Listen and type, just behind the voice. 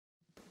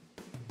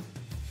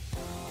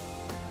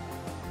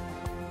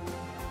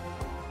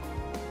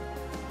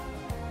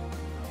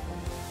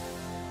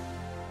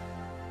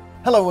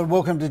Hello and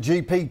welcome to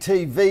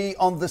GPTV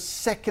on the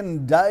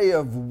second day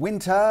of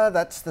winter.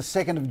 That's the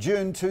 2nd of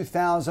June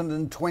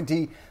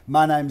 2020.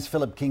 My name's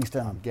Philip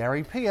Kingston. I'm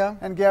Gary Peer.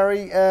 And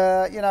Gary,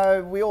 you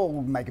know, we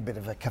all make a bit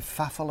of a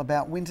kerfuffle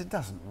about winter. It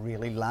doesn't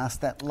really last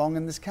that long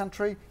in this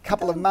country.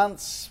 Couple of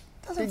months,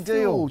 big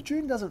deal.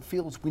 June doesn't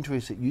feel as wintry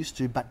as it used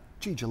to, but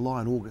gee, July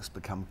and August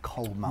become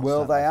cold months.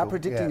 Well, they are Phil?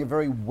 predicting a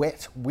very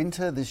wet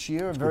winter this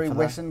year, a very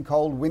wet and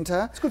cold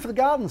winter. It's good for the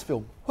gardens,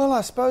 Phil. Well,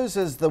 I suppose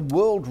as the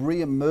world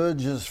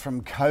re-emerges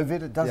from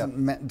COVID, it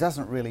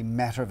doesn't really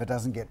matter if it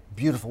doesn't get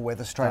beautiful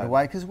weather straight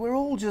away, because we're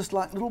all just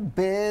like little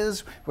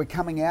bears. We're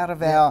coming out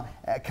of our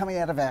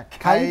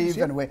cave,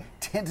 and we're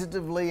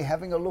tentatively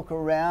having a look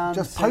around,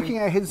 just poking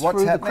our heads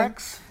through the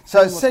cracks.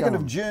 So 2nd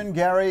of June,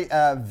 Gary,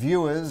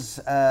 viewers,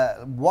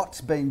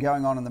 what's been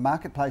going on in the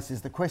marketplace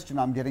is the question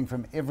I'm getting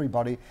from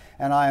everybody,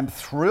 and I am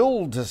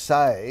thrilled to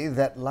say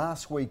that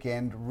last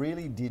weekend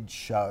really did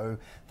show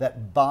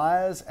that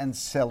buyers and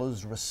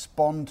sellers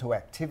respond to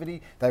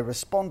activity, they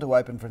respond to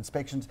open for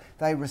inspections,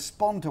 they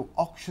respond to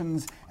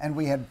auctions, and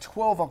we had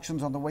 12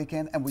 auctions on the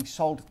weekend and we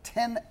sold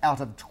 10 out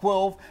of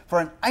 12 for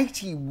an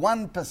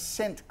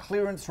 81%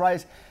 clearance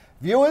rate.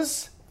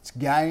 Viewers, it's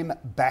game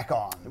back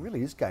on. It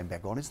really is game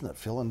back on, isn't it,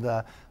 Phil? And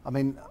I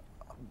mean,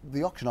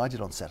 the auction I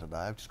did on Saturday,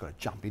 I've just got to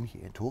jump in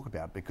here and talk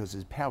about it because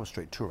there's Power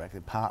Street Toorak, the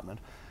apartment.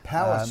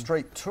 Power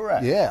Street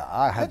Toorak. Yeah,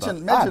 I had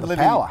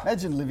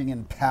imagine living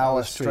in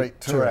Power Street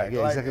Toorak.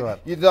 Yeah, exactly right.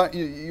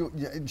 You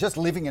just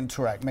living in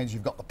Toorak means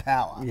you've got the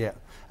power. Yeah.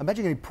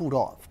 Imagine getting pulled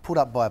up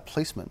by a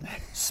policeman,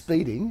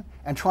 speeding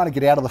and trying to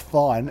get out of the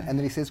fine, and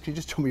then he says, "Can you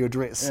just tell me your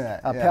address?"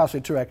 Power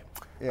Street Toorak.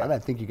 I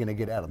don't think you're going to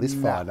get out of this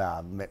fine,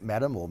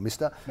 madam or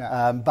mister.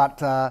 No. But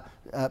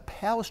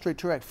Power Street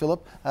Toorak,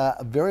 Philip,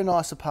 a very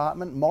nice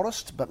apartment,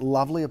 modest but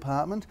lovely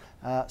apartment,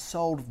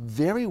 sold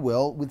very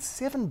well with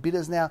 7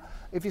 bidders. Now,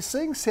 if you're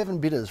seeing 7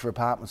 bidders for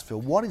apartments,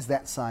 Phil, what is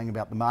that saying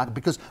about the market?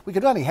 Because we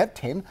could only have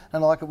 10,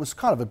 and it was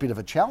kind of a bit of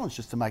a challenge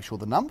just to make sure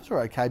the numbers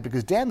are okay,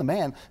 because Dan the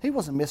man, he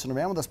wasn't messing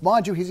around with us.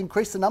 Mind you, he's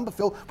increased the number,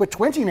 Phil. We're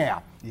 20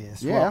 now.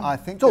 Yes, yeah. Well, I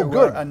think there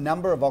were a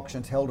number of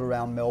auctions held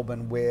around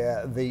Melbourne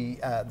where the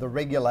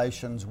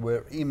regulations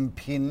were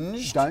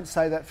impinged. Don't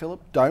say that,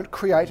 Philip. Don't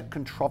create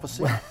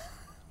controversy.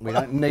 We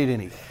don't need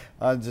any.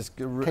 Just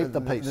keep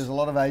the peace. There's a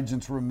lot of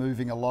agents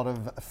removing a lot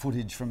of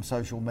footage from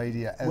social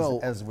media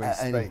as we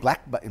speak.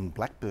 In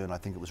Blackburn, I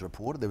think it was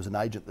reported, there was an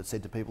agent that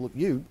said to people, "Look,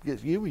 you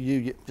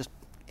just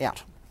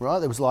out." Right?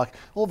 There was like,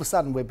 all of a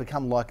sudden we've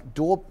become like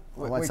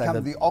we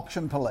become the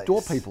auction police.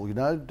 Door people, you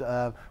know,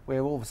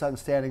 where all of a sudden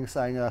standing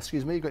saying,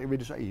 "Excuse me, you got your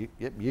registration?"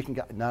 Yep, you can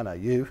go. No,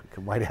 you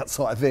can wait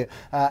outside there.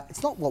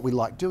 It's not what we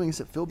like doing, is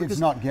it, Phil? Because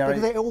it's not, Gary.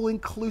 They're all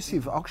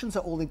inclusive. Auctions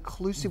are all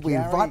inclusive. We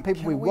invite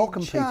people, we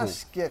welcome people.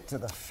 Just get to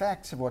the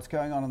facts of what's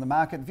going on in the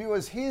market.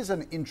 Viewers, here's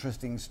an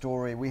interesting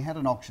story. We had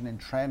an auction in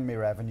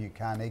Tranmere Avenue,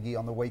 Carnegie,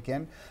 on the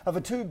weekend of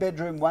a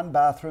 2-bedroom,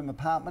 1-bathroom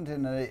apartment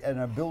in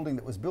a building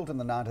that was built in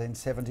the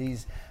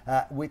 1970s,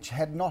 which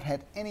had not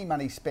had any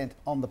money spent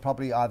on the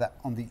property, either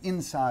on the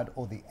inside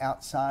or the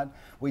outside.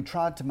 We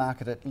tried to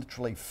market it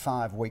literally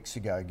 5 weeks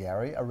ago,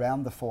 Gary,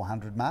 around the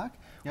 400 mark.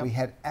 Yep. We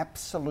had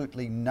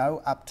absolutely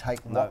no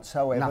uptake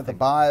whatsoever. Nothing. The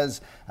buyers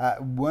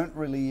weren't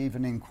really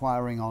even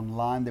inquiring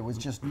online. There was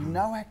just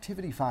no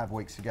activity 5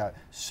 weeks ago.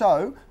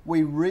 So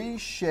we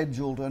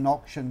rescheduled an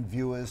auction,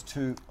 viewers,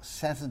 to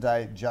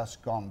Saturday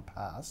just gone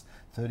past,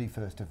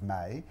 31st of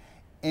May.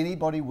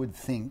 Anybody would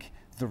think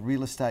the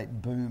real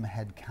estate boom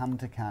had come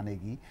to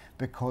Carnegie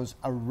because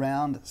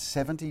around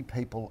 70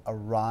 people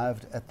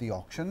arrived at the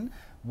auction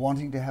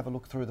wanting to have a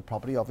look through the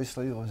property.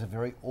 Obviously, there was a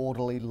very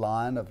orderly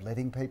line of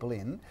letting people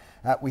in.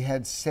 We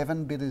had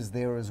 7 bidders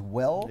there as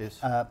well,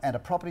 and a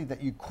property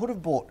that you could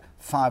have bought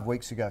 5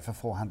 weeks ago for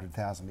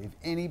 $400,000. If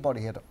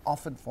anybody had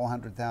offered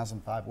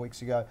 $400,000 5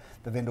 weeks ago,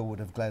 the vendor would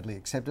have gladly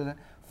accepted it.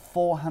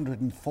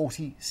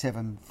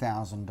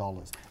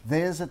 $447,000.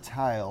 There's a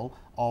tale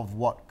of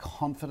what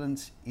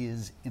confidence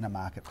is in a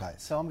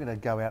marketplace. So I'm going to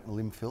go out on a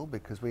limb, Phil,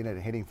 because we need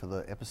a heading for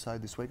the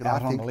episode this week. And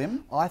on a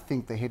limb? I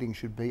think the heading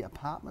should be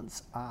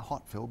apartments are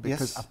hot, Phil,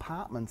 because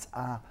apartments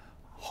are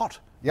hot.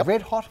 Yep.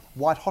 Red hot,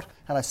 white hot.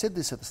 And I said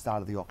this at the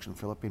start of the auction,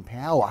 Philip, in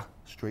Power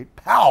Street.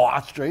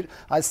 I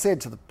said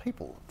to the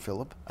people,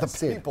 Philip. The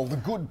good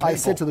people. I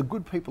said to the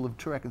good people of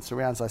Toorak and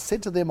surrounds, I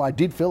said to them, I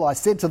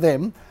said to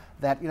them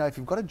that, you know, if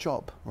you've got a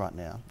job right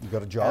now. You've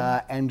got a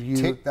job. And you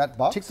tick that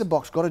box. Tick the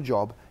box, got a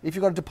job. If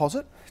you've got a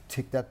deposit.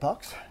 Tick that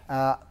box.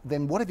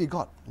 Then what have you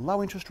got?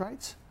 Low interest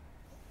rates.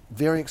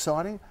 Very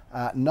exciting.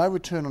 No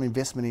return on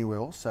investment anywhere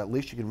else, so at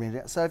least you can rent it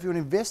out. So if you're an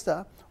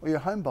investor or you're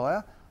a home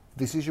buyer,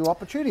 this is your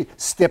opportunity.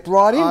 Step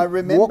right in. I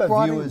remember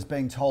viewers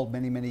being told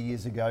many, many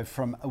years ago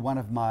from one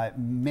of my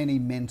many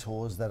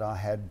mentors that I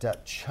had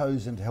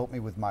chosen to help me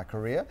with my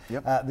career.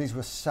 Yep. These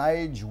were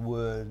sage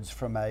words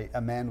from a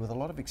man with a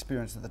lot of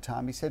experience at the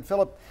time. He said,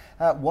 "Philip,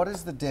 what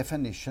is the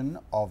definition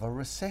of a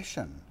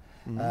recession?"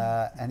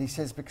 And he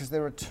says because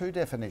there are two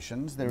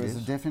definitions. There is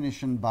a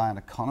definition by an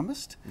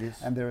economist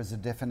and there is a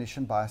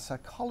definition by a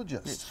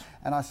psychologist.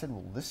 And I said,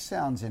 well, this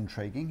sounds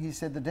intriguing. He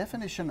said the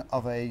definition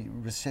of a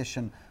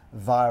recession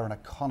via an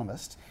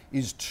economist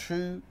is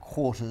 2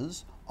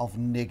 quarters of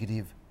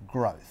negative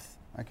growth.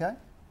 Okay?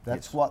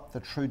 That's what the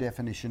true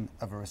definition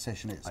of a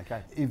recession is.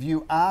 Okay. If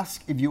you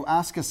ask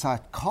a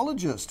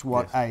psychologist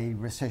what a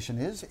recession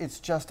is, it's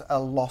just a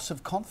loss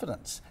of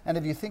confidence. And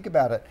if you think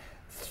about it,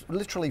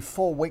 literally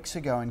 4 weeks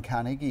ago in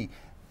Carnegie,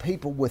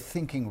 people were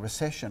thinking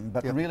recession,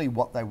 but really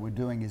what they were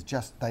doing is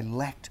just they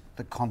lacked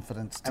the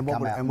confidence to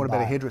come out. And what about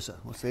buy. a hairdresser?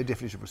 What's their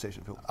definition of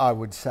recession, Phil? I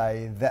would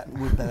say that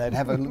they'd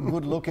have a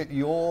good look at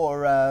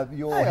your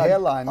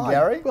hairline,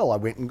 Gary. Well, I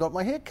went and got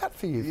my hair cut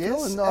for you, Phil.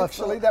 Yes, And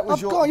actually, that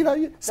was your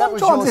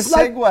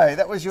segue.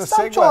 That was your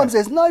segue. Sometimes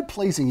there's no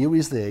pleasing you,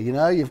 is there? You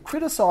know, you've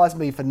criticised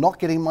me for not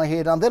getting my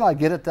hair done. Then I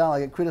get it done. I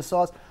get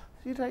criticised.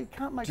 You know, you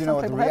can't make some people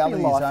happy in life. Do you know what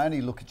the reality is? I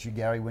only look at you,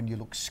 Gary, when you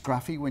look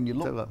scruffy, when you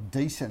look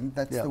decent.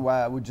 That's the way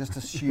I would just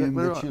assume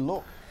that you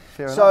look.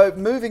 So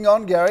moving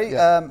on, Gary,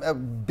 a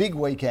big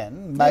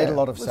weekend, made a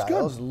lot of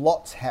sales,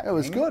 lots happening. It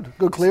was good.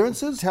 Good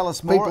clearances. Tell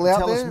us more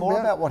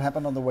about what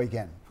happened on the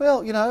weekend.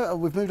 Well, you know,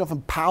 we've moved on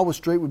from Power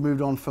Street. We've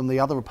moved on from the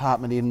other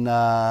apartment in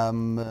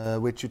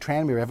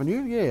Tranmere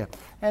Avenue,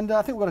 And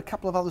I think we've got a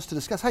couple of others to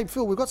discuss. Hey,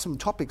 Phil, we've got some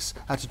topics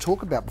to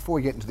talk about before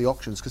we get into the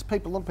auctions, because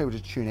a lot of people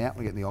just tune out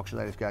when we get in the auction.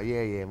 They just go,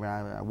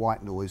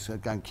 white noise,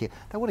 don't care.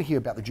 They want to hear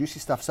about the juicy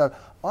stuff. So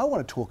I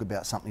want to talk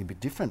about something a bit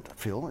different,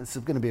 Phil. It's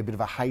going to be a bit of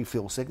a Hey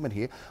Phil segment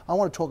here. I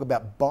want to talk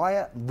about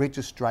buyer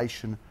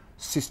registration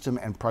system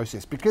and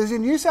process, because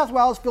in New South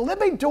Wales, Phil, they've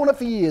been doing it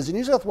for years. In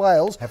New South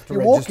Wales, you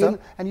walk in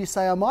and you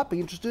say, I might be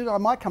interested, I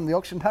might come to the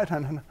auction.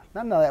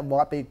 No, that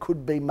might be,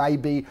 could be,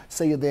 maybe,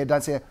 see you there,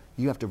 don't see you.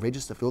 You have to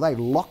register, Phil. They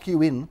lock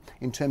you in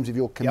terms of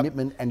your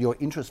commitment and your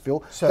interest,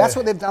 Phil. So that's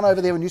what they've done over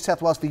there in New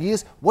South Wales for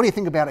years. What do you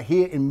think about it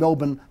here in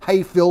Melbourne?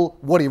 Hey, Phil,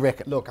 what do you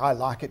reckon? Look, I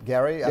like it,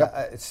 Gary.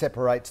 It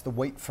separates the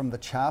wheat from the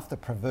chaff, the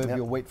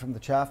proverbial wheat from the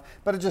chaff,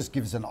 but it just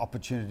gives an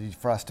opportunity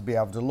for us to be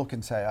able to look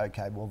and say,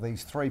 okay, well,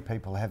 these 3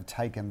 people have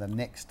taken the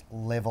next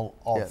level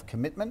of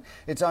commitment.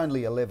 It's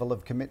only a level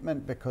of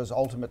commitment because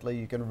ultimately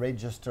you can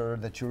register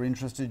that you're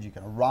interested, you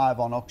can arrive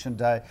on auction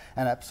day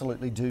and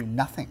absolutely do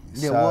nothing.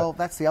 Yeah, so well,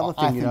 that's the other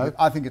thing,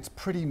 I think it's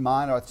pretty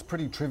minor, it's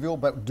pretty trivial,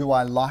 but do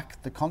I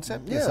like the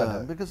concept? Yes, I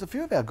do. Because a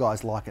few of our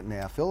guys like it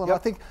now, Phil, and I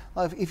think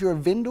if you're a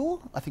vendor,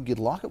 I think you'd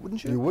like it,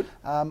 wouldn't you? You would.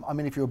 I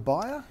mean, if you're a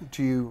buyer,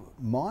 do you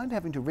mind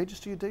having to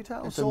register your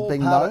details?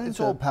 It's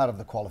all part of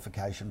the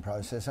qualification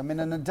process. I mean,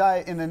 in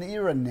an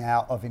era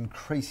now of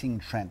increasing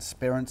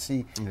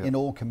transparency in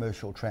all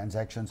commercial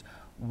transactions,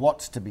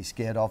 what's to be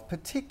scared of,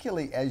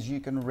 particularly as you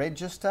can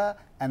register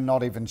and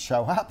not even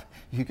show up.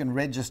 You can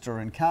register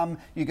and come.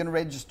 You can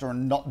register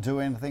and not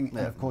do anything.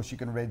 And of course, you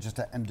can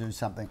register and do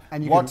something.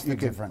 And what's the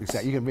difference?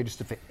 Exactly. You can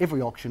register for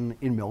every auction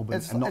in Melbourne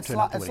and not turn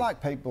up. It's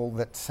like people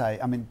that say,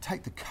 I mean,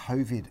 take the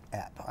COVID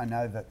app. I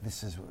know that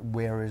this is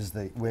where's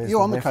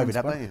You're on the COVID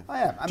app, aren't you?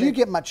 I am. Do you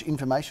get much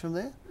information from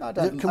there? No,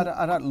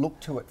 I don't look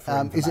to it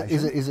for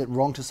information. Is it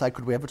wrong to say,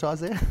 could we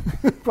advertise there?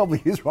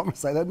 Probably is wrong to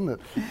say that, isn't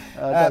it?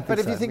 But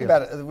if you think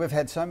about it, we've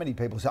had so many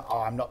people say,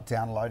 I'm not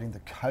downloading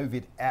the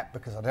COVID app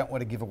because I don't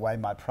want to give away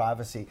my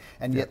privacy,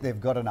 and yet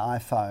they've got an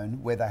iPhone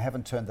where they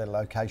haven't turned their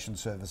location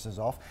services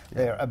off.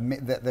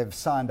 They've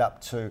signed up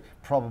to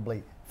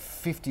probably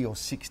 50 or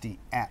 60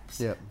 apps.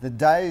 The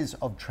days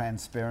of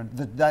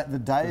the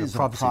days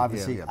of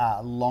privacy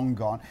are long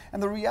gone.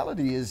 And the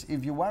reality is,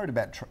 if you're worried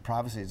about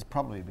privacy, it's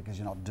probably because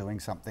you're not doing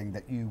something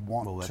that you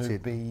want to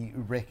be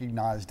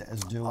recognised as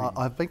doing.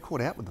 I've been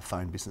caught out with the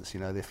phone business, you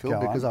know, there, Phil,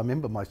 because I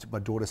remember my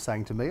daughter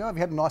saying to me, "Oh, have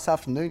you had a nice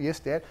afternoon?"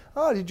 "Yes, Dad."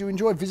 "Oh, did you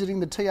enjoy visiting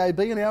the TAB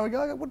an hour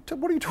ago?" I go,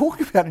 what are you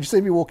talking about? Did you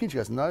see me walk in? She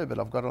goes, "No, but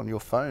I've got it on your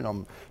phone.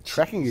 I'm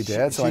tracking you,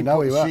 Dad, so I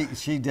know who you are."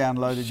 She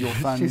downloaded your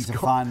phone to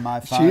find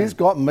my phone. She's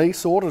got me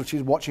sorted.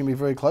 She's watching me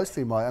very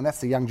closely, and that's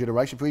the young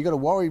generation. But you've got to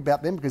worry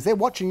about them because they're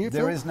watching you.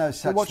 There is no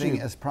such thing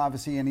as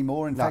privacy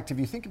anymore. In fact, if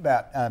you think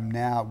about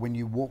now, when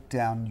you walk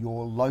down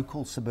your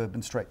local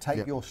suburban street,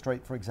 take your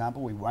street for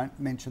example. We won't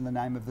mention the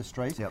name of the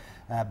street,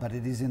 but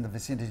it is in the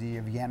vicinity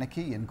of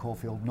Yannaki in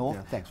Caulfield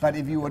North. But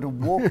if you were to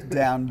walk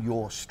down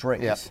your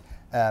street.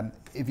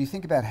 If you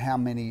think about how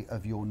many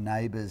of your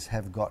neighbours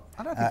have got...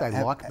 I don't think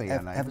they like me, our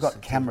neighbours. Have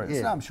got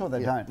cameras. No, I'm sure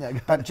they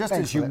don't. But just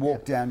as you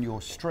walk down your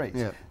street,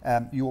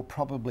 you're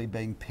probably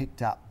being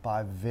picked up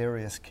by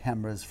various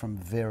cameras from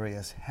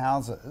various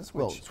houses.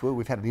 Well,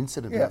 we've had an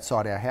incident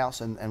outside our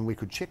house and we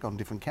could check on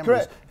different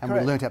cameras and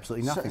we learnt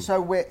absolutely nothing.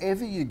 So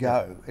wherever you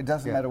go, it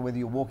doesn't matter whether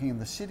you're walking in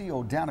the city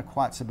or down a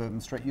quiet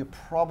suburban street, you're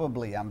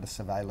probably under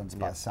surveillance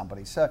by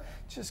somebody. So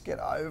just get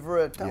over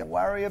it. Don't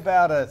worry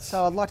about it.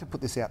 So I'd like to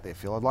put this out there,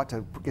 Phil. I'd like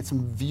to get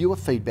some viewer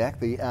feedback.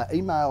 The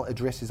email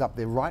address is up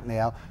there right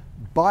now.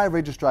 Buyer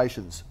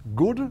registrations,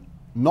 good,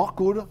 not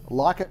good,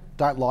 like it,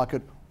 don't like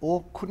it,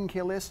 or couldn't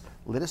care less.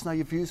 Let us know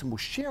your views, and we'll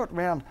share it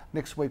around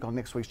next week on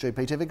next week's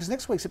GPTV, because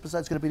next week's episode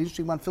is going to be an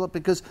interesting one, Philip,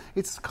 because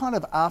it's kind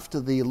of after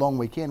the long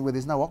weekend where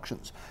there's no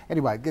auctions.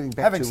 Anyway, getting back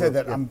to... Having said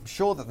that, I'm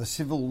sure that the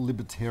civil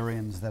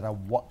libertarians that are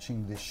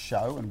watching this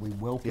show, and we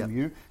welcome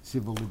you,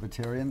 civil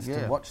libertarians,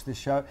 to watch this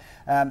show,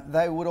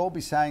 they would all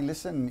be saying,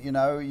 listen, you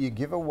know, you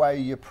give away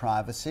your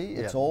privacy.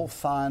 It's all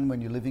fine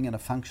when you're living in a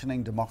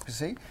functioning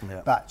democracy,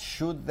 but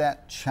should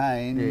that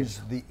change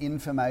the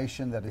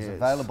information that is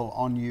available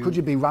on you? Could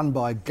you be run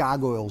by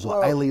gargoyles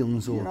or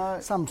aliens or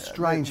some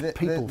strange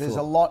people? There's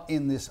a lot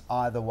in this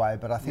either way,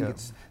 but I think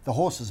it's the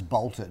horse is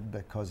bolted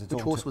because it's...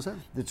 Which horse was that?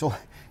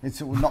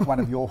 It's not one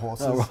of your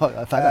horses. Oh,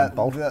 right. They don't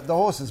bolt. The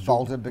horse is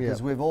bolted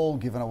because we've all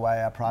given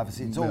away our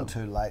privacy. It's all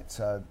too late,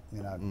 so,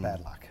 you know,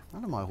 bad luck.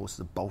 None of my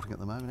horses are bolting at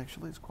the moment,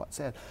 actually. It's quite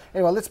sad.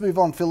 Anyway, let's move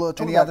on, Phil.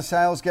 Any other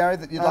sales, Gary,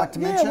 that you'd like to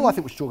mention? Well, I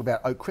think we should talk about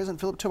Oak Crescent,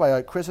 Philip, 2A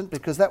Oak Crescent,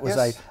 because that was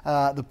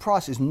the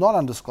price is not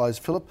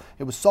undisclosed, Philip.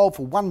 It was sold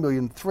for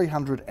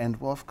 $1,300,000 and,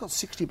 well, I've got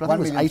 60, but I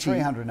think it was 80.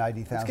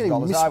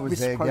 $1,380,000. I was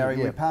there, Gary.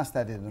 We passed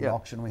that in an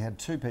auction. We had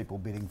 2 people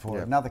bidding for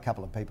it. Another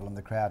couple of people in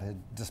the crowd had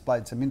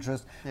displayed some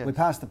interest. We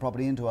passed the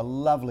property into a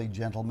lovely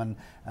gentleman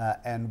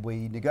and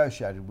we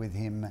negotiated with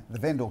him. The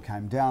vendor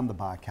came down, the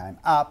bar came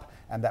up,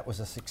 and that was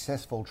a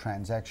successful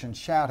transaction.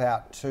 Shout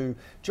out to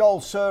Joel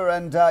Sir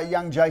and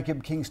young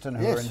Jacob Kingston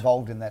who were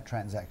involved in that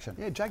transaction.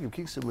 Yeah, Jacob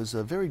Kingston was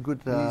a very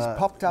good... he's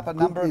popped up a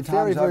number of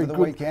times over the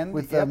weekend.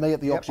 With me at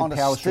the auction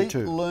Power Street too.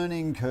 On a steep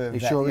learning curve,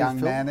 that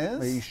young man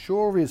is. He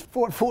sure is.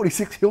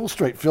 46 Hill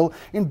Street, Phil,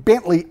 in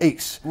Bentley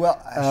East.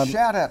 Well, a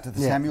shout out to the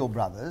Samuel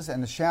brothers,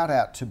 and a shout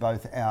out to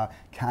both our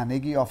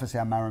Carnegie office,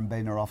 our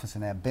Murrumbeena office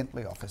and our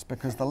Bentley office,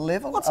 because the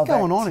level of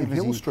going on in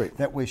Hill Street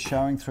that we're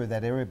showing through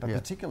that area, but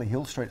particularly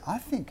Hill Street, I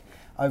think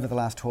over the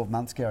last 12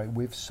 months, Gary,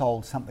 we've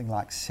sold something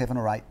like 7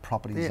 or 8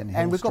 properties in Hill Street.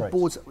 And we've got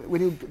boards.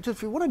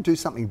 If you want to do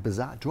something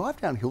bizarre,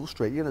 drive down Hill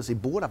Street, you're going to see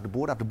board after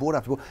board after board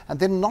after board. And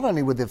then not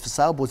only were there for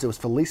sale boards, there was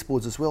for lease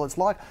boards as well. It's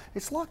like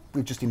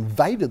we've just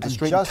invaded the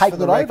street and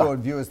taken it over. Just for the record,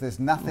 viewers, there's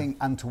nothing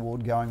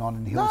untoward going on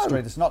in Hill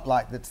Street. It's not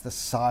like it's the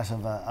site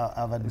of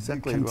a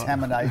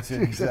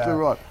contaminated,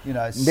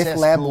 meth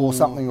lab or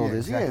something. Or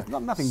this,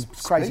 nothing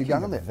crazy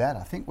going on there. That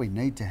I think we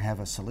need to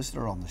have a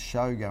solicitor on the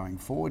show going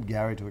forward,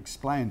 Gary, to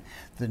explain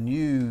the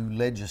new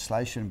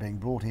legislation being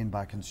brought in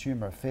by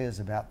Consumer Affairs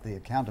about the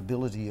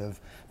accountability of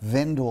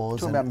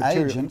vendors and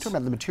agents. Talking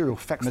about the material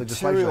facts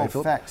legislation.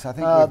 Material facts. I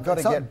think we've got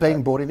to get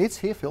being brought in. It's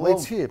here, Phil.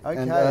 It's here. Okay.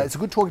 And it's a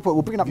good talking point.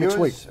 We'll bring it up next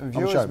week.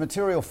 Viewers,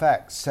 material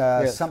facts.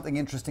 Something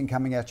interesting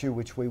coming at you,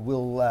 which we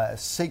will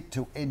seek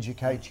to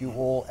educate you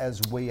all as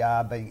we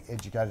are being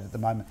educated at the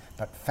moment.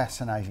 But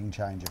fascinating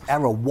changes.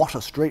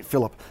 Arrawatta Street,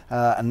 Philip.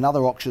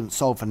 Another auction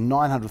sold for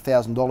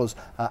 $900,000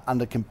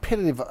 under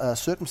competitive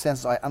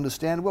circumstances, I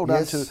understand. Well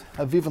done to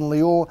Vivian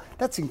Lior.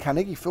 That's in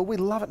Carnegie, Phil. We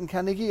love it in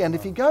Carnegie. And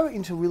if you go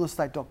into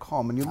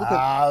realestate.com and you look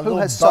at who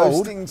has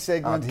sold...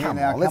 segment here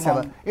now. Let's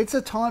have it's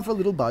a time for a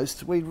little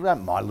boast. We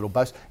don't mind a little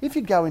boast. If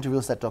you go into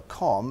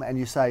realestate.com and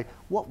you say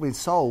what we've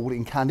sold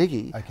in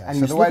Carnegie... Okay, and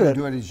so the way to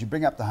do it is you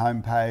bring up the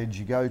homepage,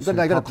 you go to... You've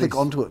got to click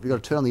onto it. You've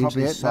got to turn on the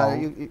internet. No,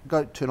 you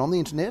go turn on the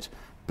internet.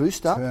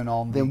 Boost up, turn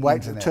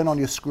on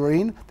your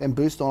screen, then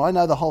boost on. I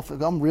know the whole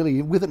thing. I'm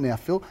really with it now,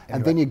 Phil.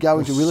 And then you go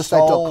into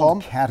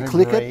realestate.com,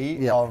 click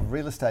it. Of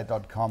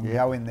realestate.com,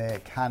 go in there,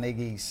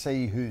 Carnegie,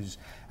 see who's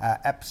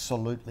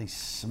absolutely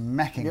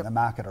smacking the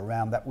market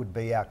around. That would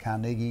be our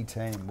Carnegie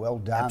team. Well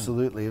done.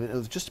 Absolutely. It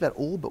was just about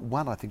all but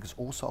one, I think, is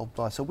all sold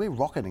by. So we're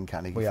rocking in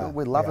Carnegie.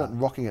 We're loving it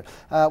and rocking it.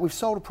 We've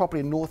sold a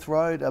property in North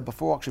Road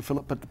before auction,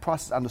 Philip, but the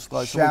price is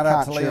undisclosed. Shout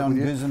out to Leon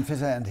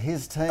Guzenfisser and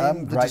his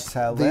team. Great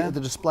sale there.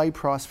 The display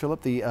price,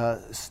 Philip, the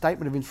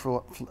statement of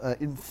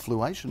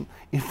information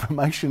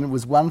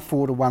was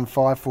 1.4 to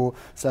 1.54,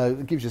 so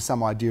it gives you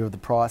some idea of the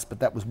price, but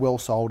that was well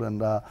sold,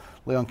 and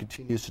Leon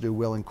continues to do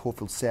well in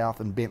Caulfield South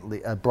and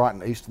Bentley,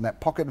 Brighton East in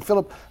that pocket. And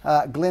Philip,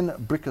 Glenn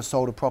Bricker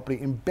sold a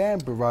property in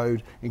Bamborough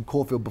Road in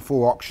Caulfield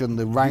before auction.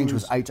 The range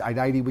was 8 to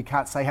 880. We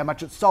can't say how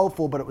much it sold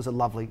for, but it was a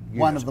lovely unit.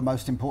 One of the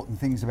most important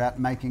things about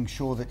making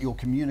sure that you're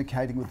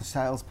communicating with the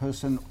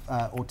salesperson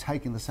or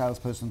taking the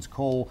salesperson's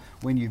call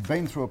when you've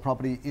been through a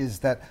property is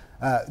that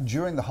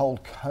during the whole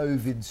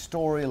COVID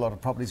story, a lot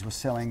of properties were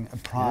selling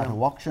prior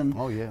to auction.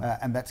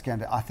 And that's going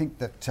to, I think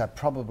that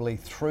probably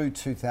through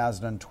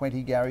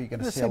 2020, Gary, you're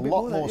going to see a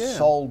lot more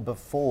sold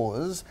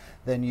befores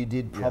than you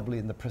did probably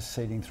in the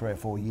preceding 3 or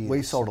 4 years.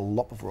 We sold a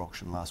lot before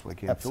auction last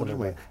weekend, Phil, didn't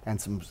we? And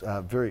some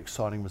very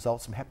exciting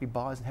results, some happy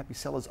buyers and happy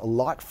sellers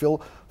alike,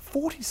 Phil.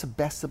 40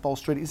 Sebastopol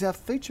Street is our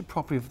featured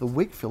property of the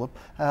week, Philip.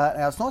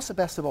 Now, it's not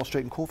Sebastopol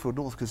Street in Caulfield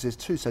North because there's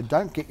 2, so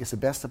don't get your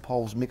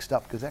Sebastopols mixed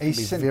up because that can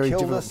be very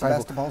difficult.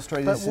 Sebastopol Street.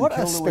 Street But is St what a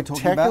Kilda we're talking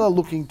spectacular about.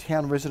 looking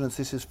town residence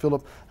this is,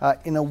 Philip,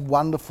 in a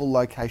wonderful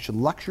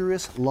location.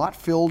 Luxurious,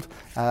 light-filled,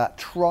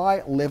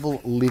 tri-level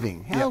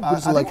living. How good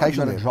is the I think location we've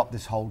got there? to drop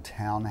this whole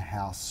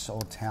townhouse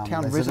or town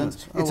Residence.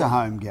 residence. Oh, It's well. a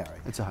home, Gary.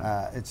 It's a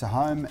home. It's a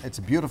home. It's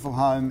a beautiful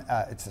home.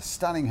 It's a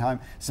stunning home.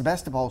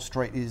 Sebastopol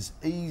Street is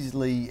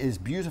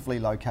beautifully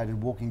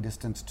located, walking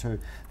distance to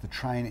the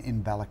train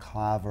in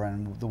Balaclava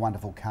and the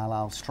wonderful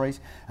Carlisle Street.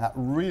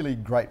 Really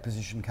great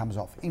position, comes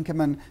off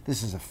Inkerman.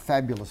 This is a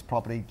fabulous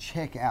property.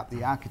 Check out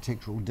the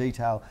architectural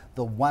detail,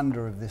 the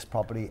wonder of this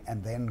property,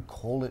 and then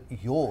call it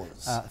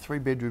yours. 3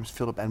 bedrooms,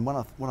 Philip, and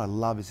what I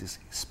love is this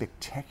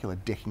spectacular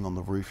decking on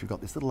the roof. You've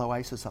got this little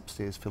oasis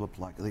upstairs, Philip,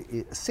 like the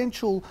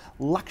essential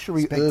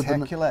luxury urban.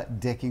 Spectacular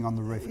decking on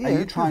the roof. Yeah, Are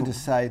you trying to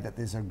beautiful. say that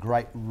there's a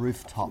great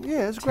rooftop?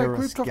 Yeah, it's a great terrace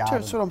rooftop garden?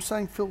 terrace. That's what I'm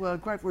saying, Phil. A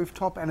great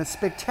rooftop and a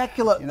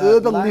spectacular You know,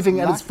 urban living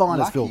at its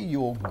finest, lucky Phil.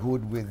 you're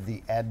good with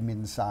the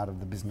admin side of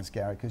the business,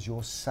 Gary, because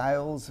your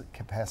sales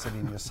capacity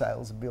and your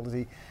sales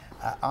ability.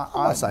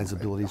 My sales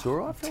ability's all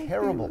right, Phil.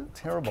 Terrible.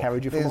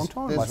 Carried you for a long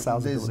time, my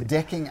sales There's ability.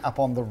 decking up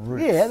on the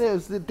roof. Yeah,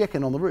 there's the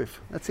decking on the roof.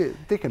 That's it,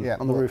 decking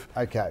on the roof.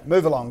 Okay,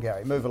 move along,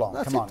 Gary. Move along.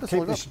 That's Come it, on, that's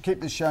all I got.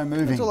 keep this show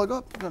moving. That's all I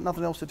got. I've got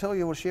nothing else to tell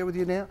you or share with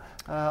you now.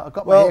 I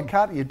got my hair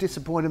cut. You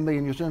disappointed me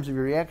in terms of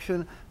your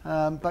reaction.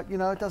 But, you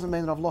know, it doesn't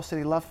mean that I've lost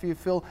any love for you,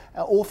 Phil,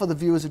 or for the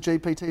viewers of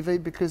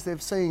GPTV, because they're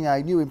seeing a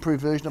new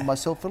improved version of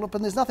myself, Philip,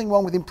 and there's nothing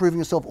wrong with improving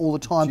yourself all the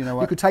time. Do you know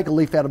what? You could take a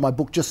leaf out of my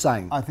book, just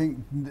saying. I think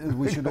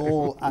we should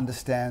all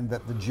understand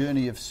that the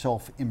journey of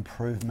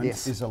self-improvement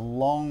Yes. is a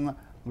long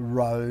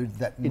road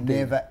that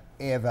never,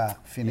 ever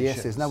finishes.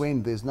 Yes, there's no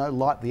end. There's no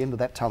light at the end of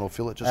that tunnel,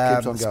 Phil. It just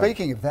keeps on going.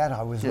 Speaking of that,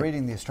 I was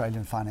reading the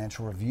Australian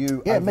Financial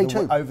Review Yeah, over, me the,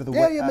 too. over the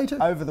Yeah, me too.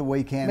 over the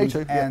weekend. Me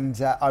too, yeah.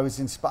 And I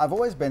was I've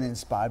always been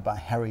inspired by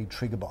Harry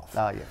Triguboff.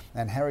 Oh, yeah.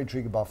 And Harry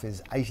Triguboff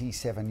is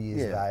 87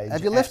 years of age.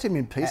 Have you left him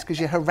in peace? Because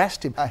you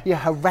harassed him. You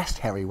harassed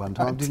Harry one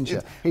time, didn't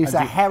you? He's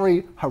a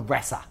Harry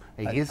harasser.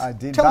 He is. I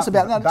did. Tell us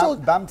about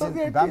that.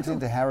 Bumped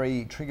into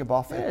Harry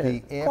Triguboff at the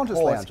Qantas airport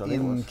Lounge, I think it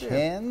in was.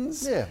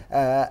 Cairns,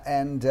 Yeah.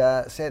 and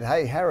said,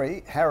 "Hey,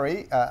 Harry,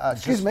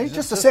 Excuse me,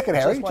 just a second,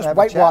 Harry. wanna Just have a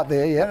wait chat." right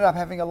there, yeah. Ended up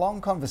having a long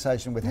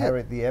conversation with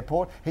Harry at the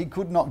airport. He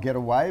could not get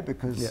away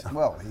because,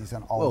 well, he's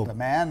an older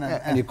man,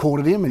 And you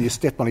cornered him and you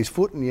stepped on his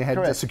foot and you had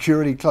Correct.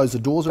 security close the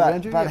doors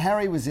around you. But yeah.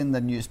 Harry was in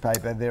the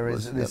newspaper.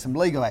 There's some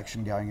legal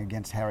action going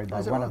against Harry by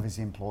Is that one right? of his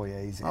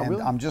employees, Oh, and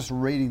really? I'm just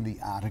reading the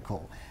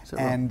article. that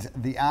right? And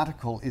the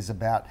article is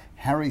about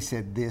Harry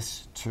said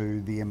this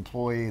to the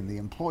employee, and the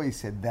employee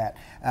said that.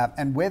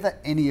 And whether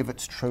any of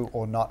it's true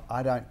or not,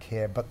 I don't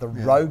care. But the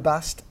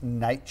robust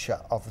nature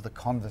of the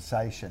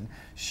conversation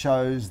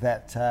shows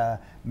that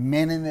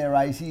men in their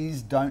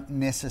 80s don't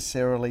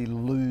necessarily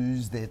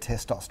lose their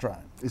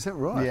testosterone. Is that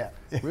right?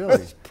 Yeah.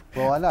 Really?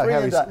 Well, I know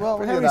Brilliant,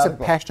 Harry's a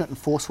article. passionate and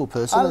forceful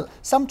person.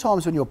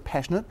 Sometimes when you're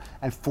passionate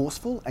and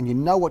forceful and you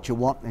know what you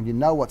want and you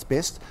know what's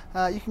best,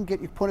 you can get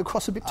your point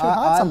across a bit too hard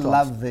I sometimes.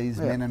 love these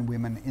men and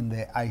women in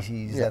their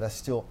 80s Yeah. that are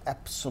still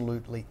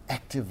absolutely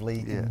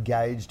actively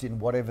engaged in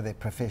whatever their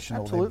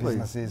professional their Absolutely.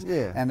 business is.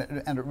 Yeah. And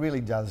it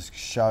really does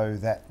show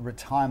that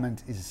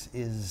retirement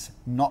is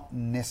not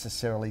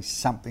necessarily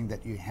something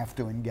that you have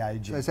to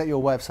engage in. Is that your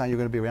way of saying you're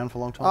going to be around for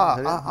a long time?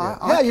 Is that it? I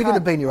How are you going to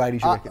can't- be in your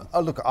 80s, you reckon?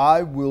 Look,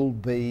 I will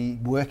be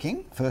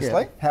working, firstly.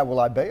 Yeah. How will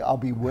I be? I'll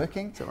be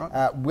working. that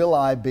right? Will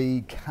I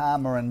be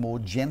calmer and more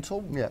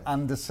gentle? Yeah.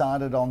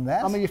 Undecided on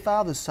that. I mean, your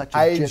father's such a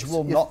Age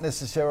will not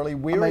necessarily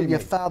weary your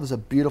me. father's a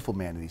beautiful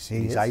man in his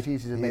is. 80s.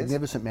 He's a He is.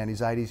 magnificent man in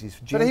his 80s. He's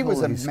gentle, But he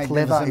was a he's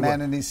magnificent clever.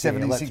 man in his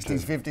 70s, that's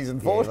 60s, true. 50s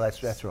and Yeah,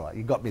 40s. that's right.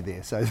 You got me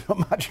there. So there's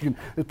not much you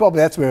can...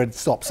 That's where it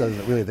stops, doesn't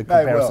it? Really, the May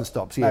comparison well.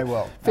 stops. May Yeah.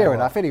 well. Fair May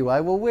enough. Anyway,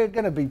 well, we're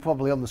going to be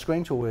probably on the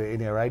screen till we're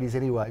in our 80s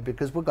anyway,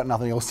 because we've got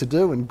nothing else to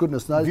do, and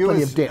goodness knows, plenty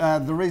Viewers, of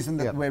debt. the reason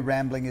that we're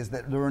rambling is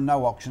that there are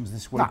no auctions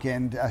this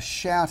weekend. A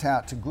shout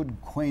out to good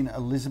Queen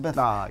Elizabeth,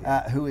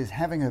 who is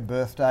having her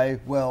birthday.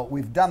 Well,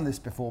 we've done this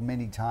before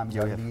many times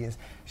over the years.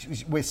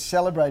 We're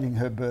celebrating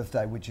her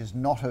birthday, which is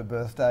not her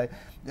birthday.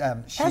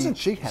 Hasn't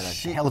she had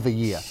a hell of a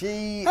year?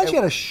 She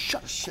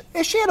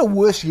had a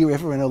worse year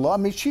ever in her life.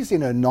 I mean, she's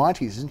in her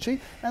 90s, isn't she?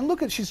 And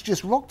look at, she's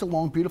just rocked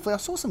along beautifully. I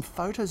saw some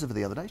photos of her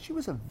the other day. She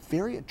was a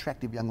very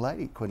attractive young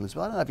lady, Queen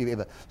Elizabeth. I don't know if you've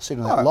ever seen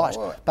her in that light,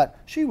 but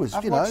she was,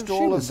 I've you know, watched she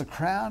all was of The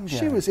Crown.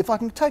 She was, if I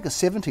can take a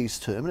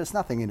 70s term, and it's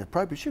nothing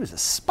inappropriate, she was a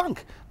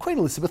spunk. Queen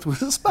Elizabeth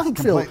was a spunk,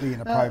 Phil. Completely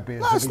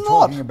inappropriate no, to it's be not.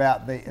 talking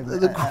about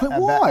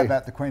why?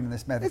 about the Queen in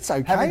this matter. It's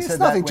okay. Having It's said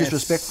nothing that, we're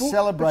disrespectful. But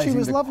Celebrating she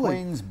was the lovely.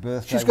 Queen's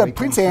birthday. She's got weekend,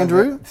 Prince so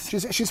Andrew.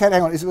 that- She's had.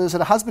 Hang on. Was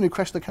it a husband who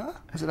crashed the car?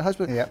 Was it a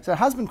husband? Yep. So her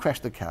husband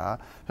crashed the car.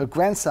 Her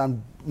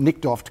grandson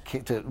nicked off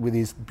with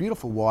his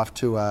beautiful wife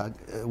to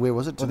where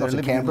was it? Well, Not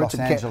they're living in Los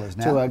Angeles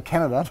now. To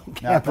Canada.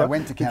 No, they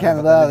went to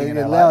Canada, but they're living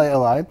in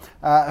LA.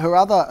 Her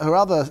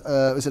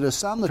other was it her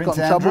son that Prince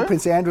got in trouble? Andrew?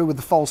 Prince Andrew with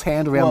the false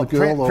hand around the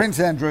girl. Prince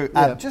Andrew,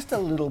 Yeah. just a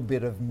little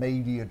bit of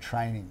media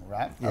training,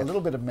 right? A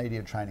little bit of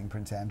media training,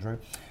 Prince Andrew.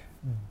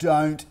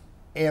 Don't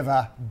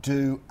ever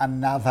do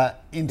another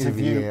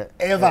interview Yeah,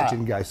 ever. It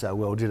didn't go so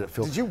well, did it,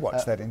 Phil? Did you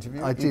watch that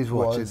interview? I did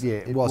watch it. Yeah,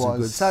 it wasn't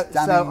good. So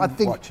stunning I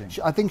think watching.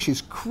 I think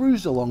she's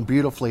cruised along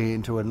beautifully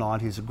into her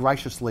 90s,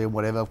 graciously and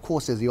whatever. Of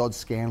course, there's the odd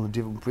scandal,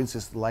 different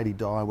princess, the lady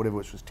died, whatever,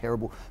 which was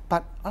terrible.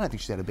 But I don't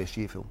think she's had her best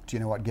year, Phil. Do you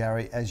know what,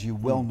 Gary? As you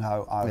well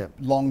know, I've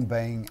long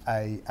been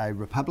a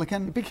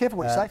Republican. Be careful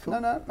what you say,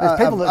 Phil. No. There's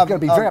people that are going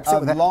to be very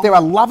upset with that. There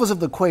are lovers of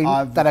the Queen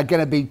that are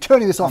going to be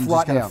turning this off I'm right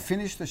just going now. to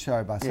finish the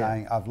show by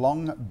saying I've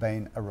long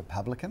been a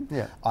Republican.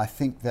 Yeah. I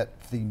think that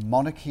the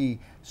monarchy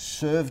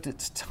served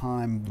its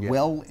time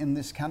well in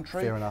this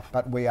country. Fair enough.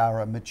 But we are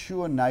a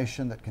mature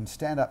nation that can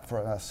stand up for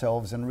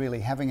ourselves, and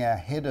really having our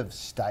head of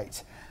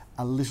state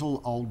a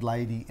little old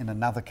lady in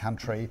another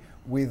country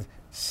with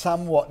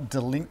somewhat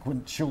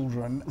delinquent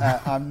children,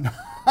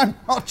 I'm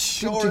not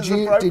sure is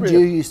appropriate. Did you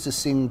used to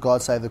sing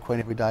 "God Save the Queen"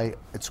 every day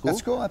at school? At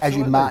school, as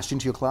absolutely. you marched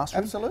into your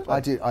classroom. Absolutely, I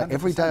did.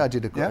 Every day I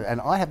did, Yeah. and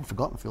I haven't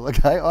forgotten, Phil.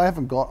 Okay, I've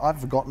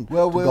forgotten.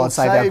 Well, to we'll God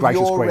Save Our save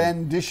Gracious your Queen.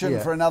 rendition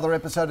for another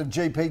episode of I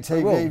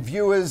GPTV. will.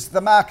 Viewers,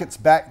 the market's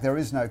back. There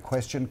is no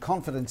question.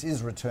 Confidence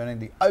is returning.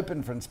 The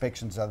open for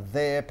inspections are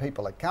there.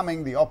 People are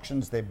coming. The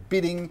auctions, they're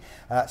bidding.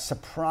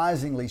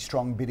 Surprisingly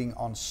strong bidding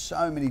on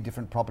so many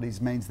different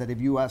properties means that if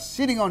you are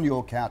sitting on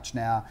your couch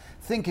now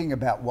thinking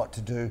about what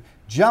to do,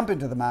 jump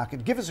into the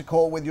market. Give us a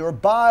call whether you're a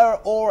buyer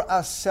or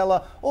a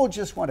seller or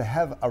just want to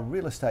have a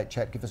real estate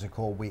chat. Give us a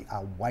call. We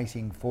are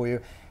waiting for you.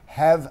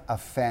 Have a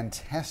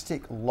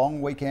fantastic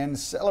long weekend.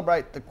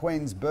 Celebrate the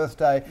Queen's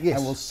birthday. Yes.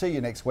 And we'll see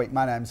you next week.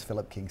 My name's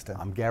Philip Kingston.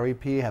 I'm Gary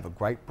Peer. Have a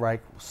great break.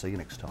 We'll see you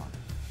next time.